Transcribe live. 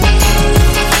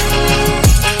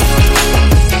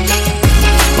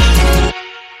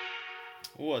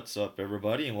What's up,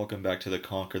 everybody, and welcome back to the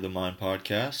Conquer the Mind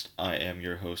podcast. I am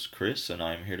your host, Chris, and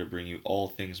I am here to bring you all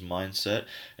things mindset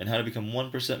and how to become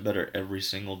 1% better every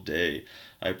single day.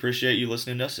 I appreciate you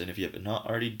listening to us, and if you have not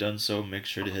already done so, make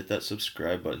sure to hit that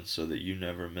subscribe button so that you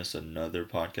never miss another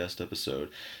podcast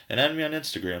episode. And add me on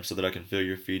Instagram so that I can fill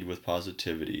your feed with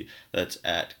positivity. That's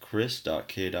at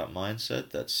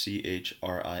chris.k.mindset. That's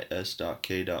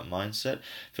chris.k.mindset.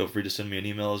 Feel free to send me an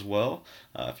email as well.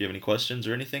 If you have any questions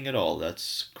or anything at all,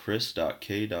 that's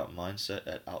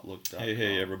chris.k.mindset@outlook.com.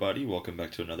 Hey, everybody. Welcome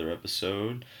back to another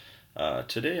episode.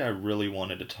 Today, I really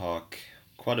wanted to talk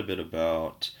quite a bit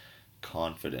about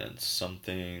confidence,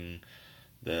 something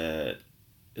that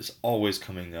is always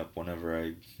coming up whenever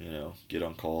I, get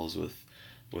on calls with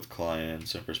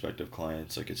clients and prospective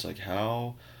clients. It's like,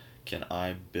 how can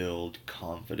I build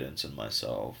confidence in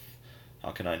myself?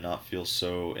 How can I not feel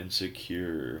so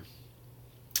insecure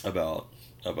about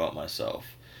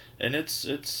myself? And it's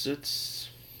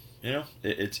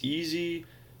easy,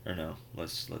 or no,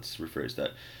 let's rephrase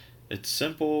that. It's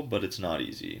simple, but it's not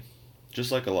easy.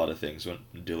 Just like a lot of things when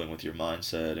dealing with your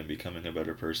mindset and becoming a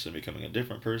better person, becoming a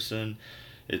different person,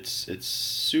 it's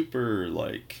super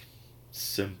like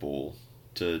simple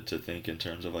to think in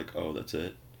terms of like, oh, that's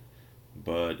it.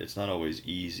 But it's not always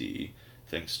easy,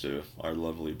 thanks to our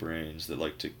lovely brains that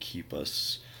like to keep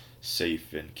us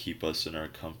safe and keep us in our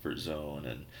comfort zone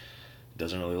and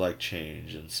doesn't really like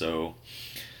change. And so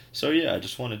yeah, I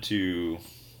just wanted to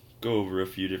go over a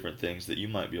few different things that you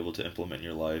might be able to implement in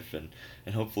your life, and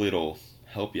hopefully it'll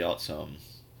help you out some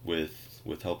with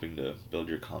helping to build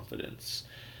your confidence.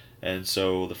 And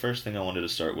so the first thing I wanted to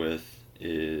start with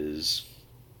is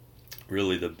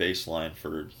really the baseline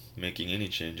for making any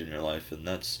change in your life, and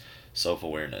that's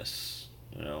self-awareness.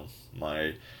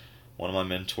 My one of my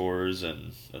mentors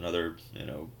and another,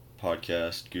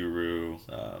 podcast guru,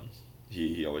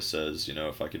 he always says,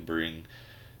 if I could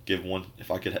give one, if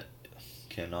I could,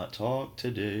 cannot talk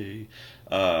today,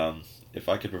 if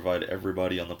I could provide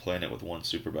everybody on the planet with one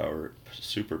superpower,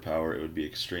 it would be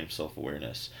extreme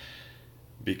self-awareness,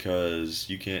 because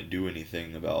you can't do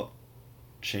anything about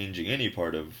changing any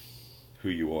part of who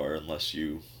you are unless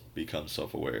you become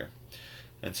self-aware.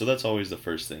 And so that's always the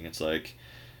first thing. It's like,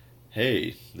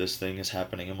 hey, this thing is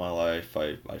happening in my life.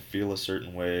 I feel a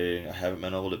certain way. I haven't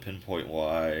been able to pinpoint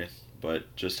why,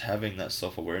 but just having that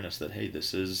self-awareness that, hey,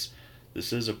 this is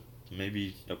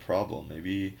maybe a problem.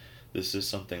 Maybe this is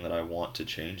something that I want to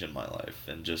change in my life,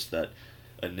 and just that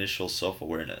initial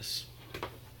self-awareness.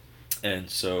 And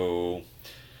so,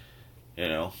 you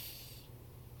know,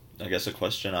 I guess a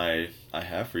question I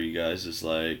have for you guys is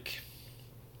like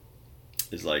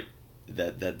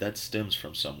that stems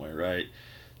from somewhere, right?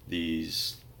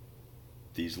 These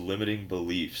these limiting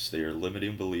beliefs, they are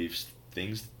limiting beliefs,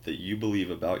 things that you believe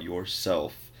about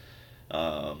yourself,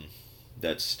 um,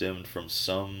 that stemmed from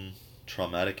some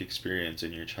traumatic experience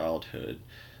in your childhood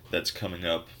that's coming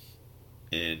up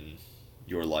in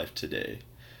your life today.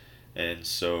 And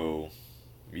so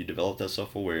you develop that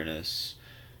self-awareness,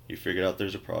 you figured out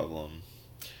there's a problem,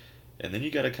 and then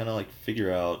you got to kind of like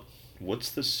figure out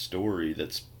what's the story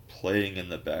that's playing in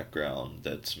the background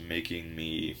that's making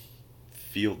me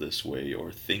feel this way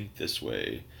or think this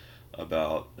way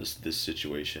about this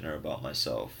situation or about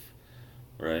myself,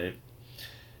 right?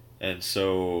 And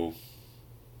so,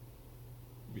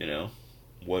 you know,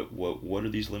 what are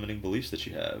these limiting beliefs that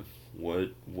you have?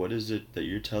 What is it that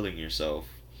you're telling yourself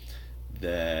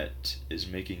that is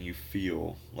making you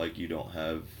feel like you don't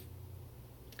have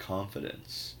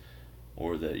confidence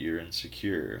or that you're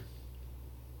insecure?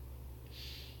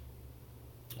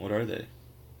 What are they?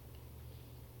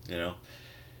 You know?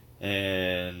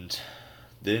 And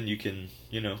then you can,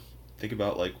 think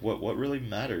about like what really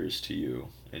matters to you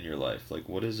in your life. Like,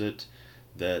 what is it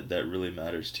that really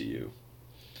matters to you?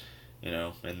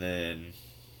 And then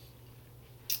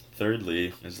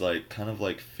thirdly is like kind of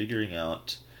like figuring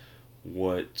out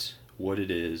what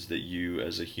it is that you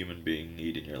as a human being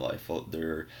need in your life. Well,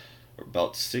 there are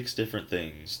about six different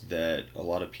things that a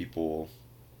lot of people,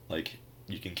 like,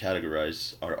 you can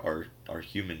categorize our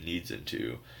human needs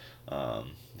into.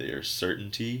 They are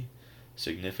certainty,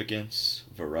 significance,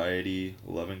 variety,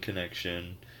 love and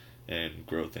connection, and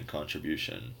growth and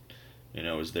contribution.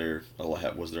 Was there a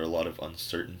lot of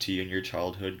uncertainty in your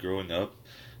childhood growing up,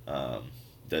 um,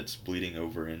 that's bleeding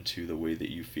over into the way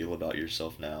that you feel about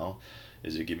yourself now?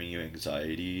 Is it giving you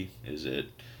anxiety? Is it,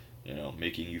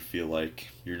 making you feel like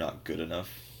you're not good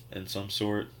enough in some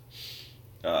sort?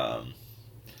 Um,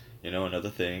 Another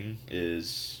thing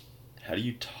is, how do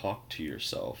you talk to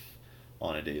yourself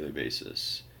on a daily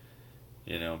basis?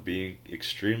 Being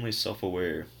extremely self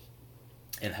aware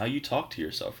and how you talk to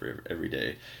yourself every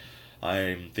day.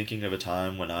 I'm thinking of a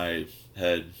time when I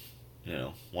had,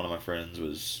 one of my friends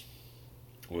was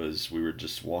we were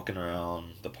just walking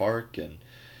around the park, and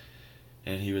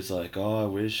he was like, "Oh, I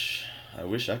wish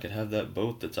I could have that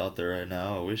boat that's out there right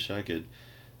now. I wish I could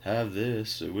have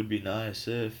this. It would be nice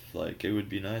if, like, it would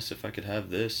be nice if I could have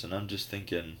this." And I'm just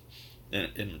thinking,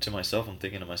 and to myself, I'm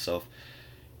thinking to myself,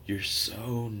 you're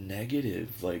so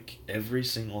negative. Like, every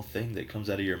single thing that comes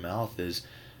out of your mouth is,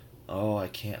 "Oh, I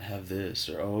can't have this,"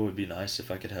 or, "Oh, it would be nice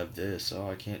if I could have this." "Oh,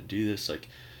 I can't do this." Like,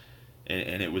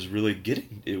 and it was really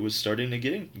it was starting to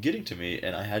getting to me,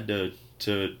 and I had to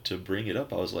bring it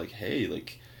up. I was like, "Hey,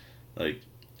 like, I,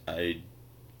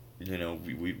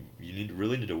 we you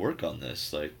really need to work on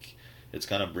this. Like, it's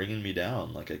kind of bringing me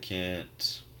down. Like, I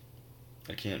can't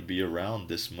be around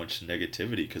this much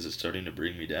negativity because it's starting to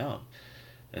bring me down."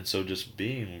 And so just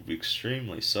being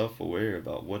extremely self-aware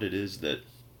about what it is that,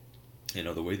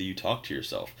 the way that you talk to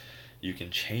yourself, you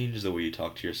can change the way you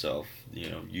talk to yourself.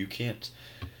 You can't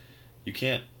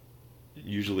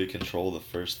usually control the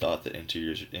first thought that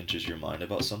enters your mind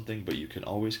about something, but you can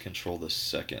always control the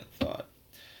second thought.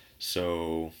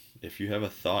 So if you have a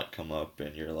thought come up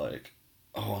and you're like,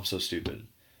 "Oh, I'm so stupid."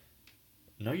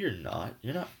 No, you're not.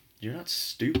 You're not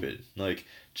stupid. Like,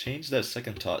 change that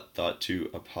second thought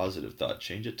to a positive thought.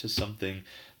 Change it to something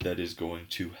that is going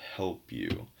to help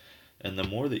you. And the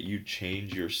more that you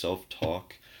change your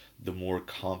self-talk, the more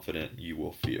confident you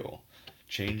will feel.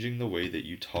 Changing the way that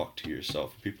you talk to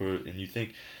yourself. And you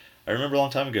think, I remember a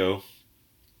long time ago,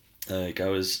 like, I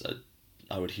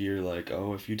would hear, like,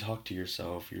 "Oh, if you talk to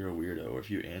yourself, you're a weirdo. Or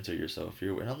if you answer yourself,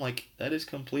 you're," and I'm like, that is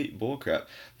complete bullcrap.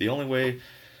 The only way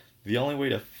the only way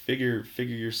to figure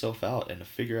yourself out and to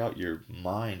figure out your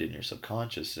mind and your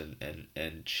subconscious,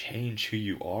 and change who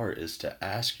you are, is to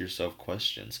ask yourself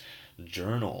questions.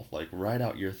 Journal, like, write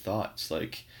out your thoughts,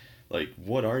 like,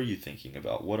 what are you thinking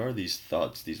about? What are these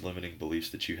thoughts, these limiting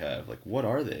beliefs that you have? Like, what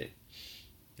are they?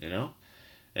 You know?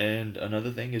 And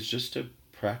another thing is just to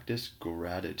practice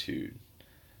gratitude.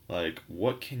 Like,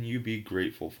 what can you be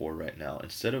grateful for right now?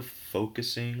 Instead of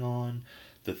focusing on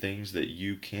the things that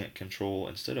you can't control,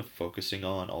 instead of focusing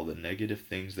on all the negative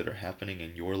things that are happening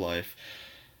in your life,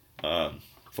 um,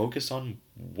 focus on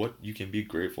what you can be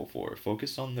grateful for.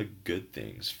 Focus on the good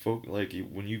things. Like,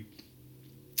 when you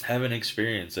have an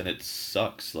experience and it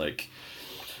sucks, like,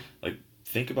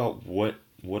 think about what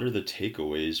are the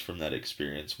takeaways from that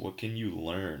experience? What can you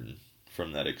learn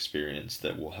from that experience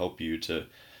that will help you to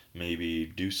maybe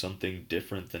do something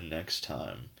different the next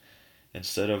time?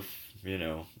 Instead of,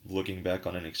 looking back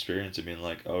on an experience and being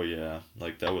like, "Oh yeah,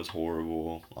 like, that was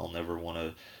horrible. I'll never want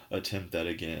to attempt that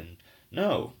again."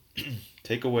 No.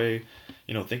 Take away,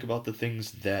 think about the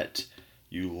things that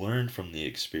you learned from the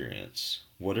experience.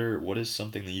 What is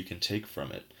something that you can take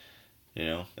from it?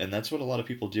 And that's what a lot of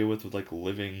people deal with like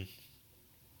living.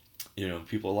 A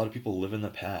lot of people live in the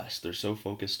past. They're so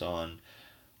focused on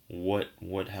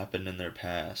what happened in their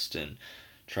past, and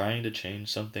trying to change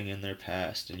something in their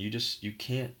past, and you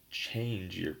can't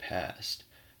change your past.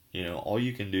 All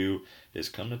you can do is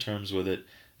come to terms with it,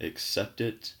 accept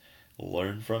it,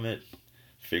 learn from it,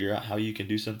 figure out how you can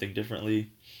do something differently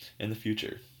in the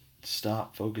future.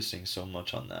 Stop focusing so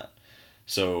much on that.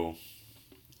 So,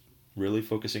 really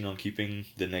focusing on keeping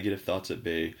the negative thoughts at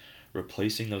bay,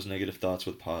 replacing those negative thoughts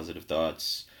with positive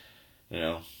thoughts. You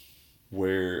know,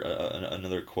 where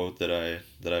another quote that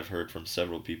I've heard from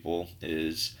several people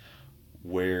is,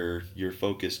 "Where your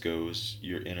focus goes,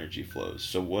 your energy flows."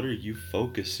 So what are you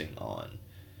focusing on?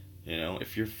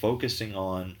 If you're focusing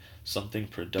on something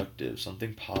productive,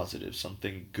 something positive,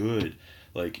 something good,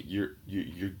 like, your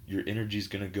energy's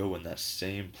going to go in that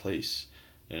same place,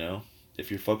 you know? If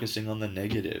you're focusing on the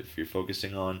negative, if you're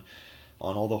focusing on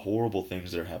all the horrible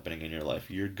things that are happening in your life,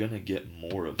 you're going to get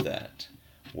more of that.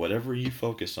 Whatever you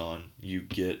focus on, you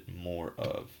get more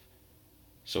of.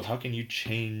 So how can you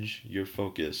change your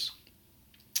focus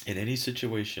in any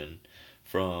situation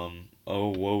from, "Oh,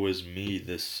 woe is me,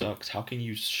 this sucks"? How can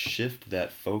you shift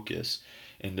that focus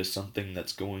into something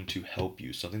that's going to help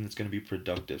you, something that's going to be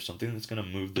productive, something that's going to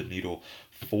move the needle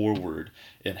forward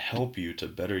and help you to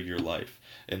better your life,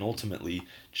 and ultimately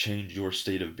change your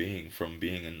state of being from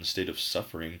being in a state of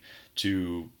suffering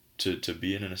to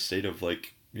being in a state of,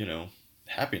 like,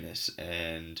 happiness,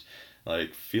 and,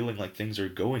 like, feeling like things are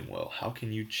going well? How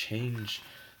can you change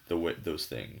those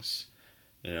things?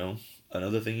 You know,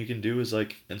 Another thing you can do is,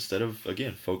 like, instead of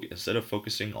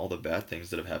focusing all the bad things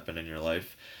that have happened in your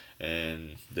life,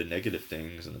 and the negative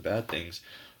things and the bad things,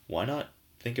 why not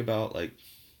think about, like,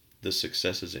 the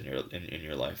successes in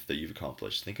your life that you've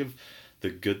accomplished? Think of the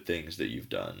good things that you've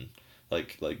done.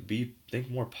 Think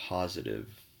more positive.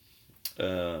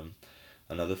 Um,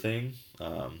 Another thing,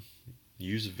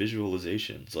 use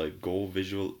visualizations, like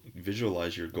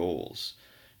visualize your goals.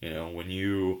 When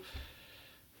you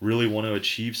really want to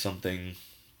achieve something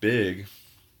big,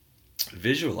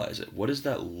 visualize it. What does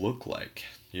that look like?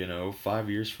 5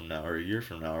 years from now or a year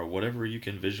from now or whatever you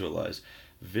can visualize.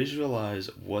 Visualize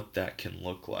what that can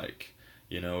look like.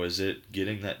 Is it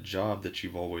getting that job that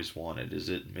you've always wanted? Is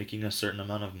it making a certain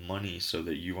amount of money so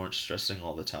that you aren't stressing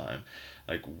all the time?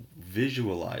 Like,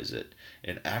 visualize it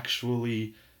and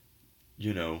actually,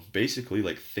 basically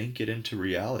like think it into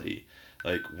reality.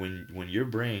 Like, when your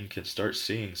brain can start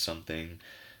seeing something,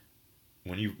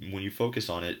 when you focus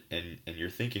on it and you're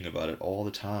thinking about it all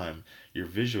the time, you're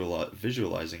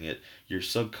visualizing it, your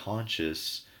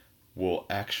subconscious will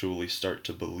actually start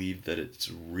to believe that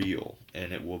it's real,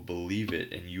 and it will believe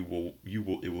it, and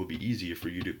it will be easier for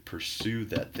you to pursue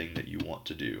that thing that you want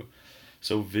to do.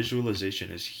 So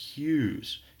visualization is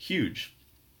huge, huge.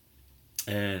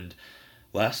 And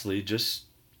lastly, just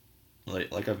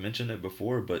like I've mentioned it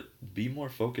before, but be more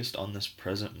focused on this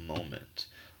present moment,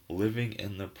 living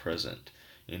in the present.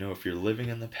 If you're living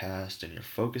in the past and you're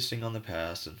focusing on the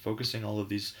past and focusing all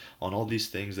these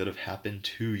things that have happened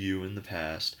to you in the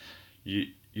past,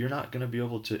 you're not going to be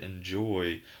able to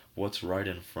enjoy what's right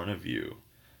in front of you.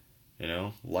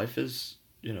 Life is,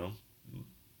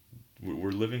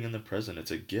 we're living in the present. It's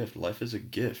a gift. Life is a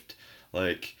gift.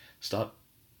 Like, stop,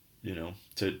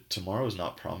 tomorrow's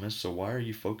not promised, so why are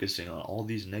you focusing on all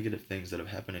these negative things that have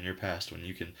happened in your past when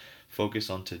you can focus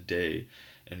on today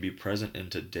and be present in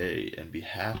today and be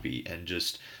happy, and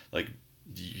just, like,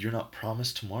 you're not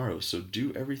promised tomorrow, so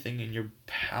do everything in your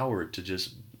power to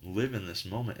just live in this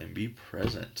moment and be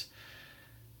present.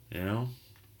 you know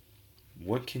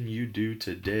what can you do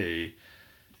today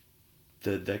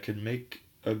that could make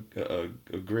a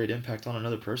great impact on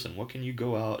another person? What can you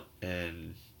go out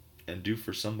and do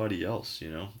for somebody else?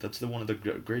 That's one of the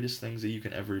greatest things that you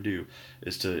can ever do,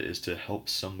 is to help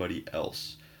somebody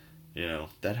else.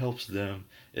 That helps them.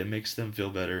 It makes them feel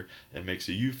better. It makes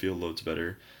you feel loads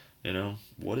better.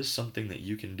 What is something that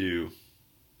you can do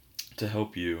to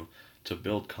help you to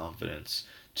build confidence,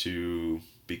 to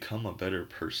become a better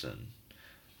person?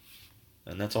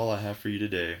 And that's all I have for you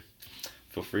today.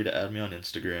 Feel free to add me on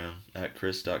Instagram at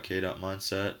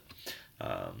chris.k.mindset.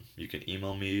 You can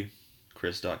email me,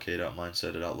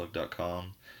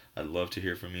 chris.k.mindset@outlook.com. I'd love to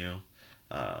hear from you.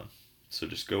 So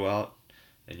just go out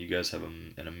and you guys have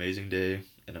an amazing day,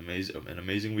 an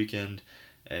amazing weekend,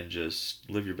 and just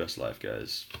live your best life,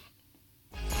 guys.